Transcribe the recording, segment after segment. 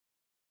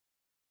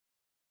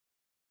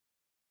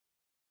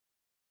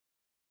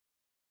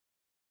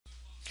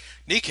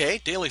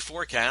Nikkei daily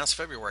forecast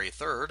February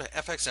 3rd,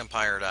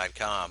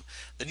 FXEmpire.com.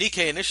 The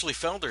Nikkei initially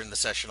fell during the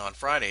session on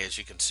Friday, as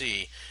you can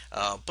see,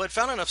 but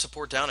found enough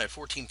support down at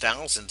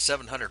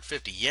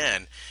 14,750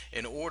 yen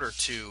in order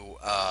to,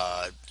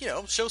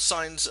 show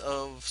signs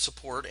of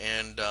support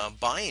and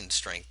buying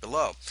strength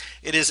below.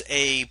 It is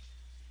a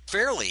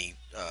fairly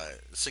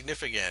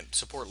significant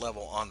support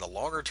level on the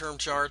longer term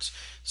charts,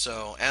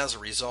 so as a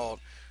result,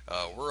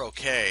 we're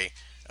okay.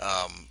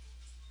 Um,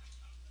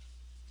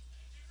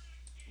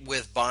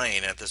 with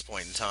buying at this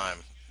point in time.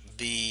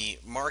 The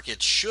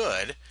market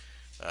should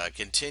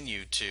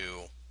continue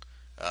to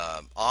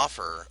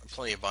offer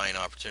plenty of buying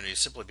opportunities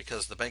simply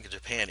because the Bank of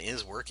Japan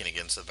is working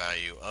against the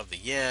value of the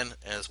yen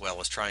as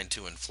well as trying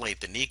to inflate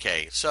the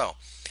Nikkei. So,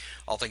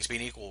 all things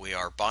being equal, we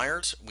are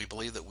buyers. We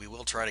believe that we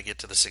will try to get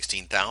to the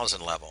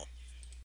 16,000 level.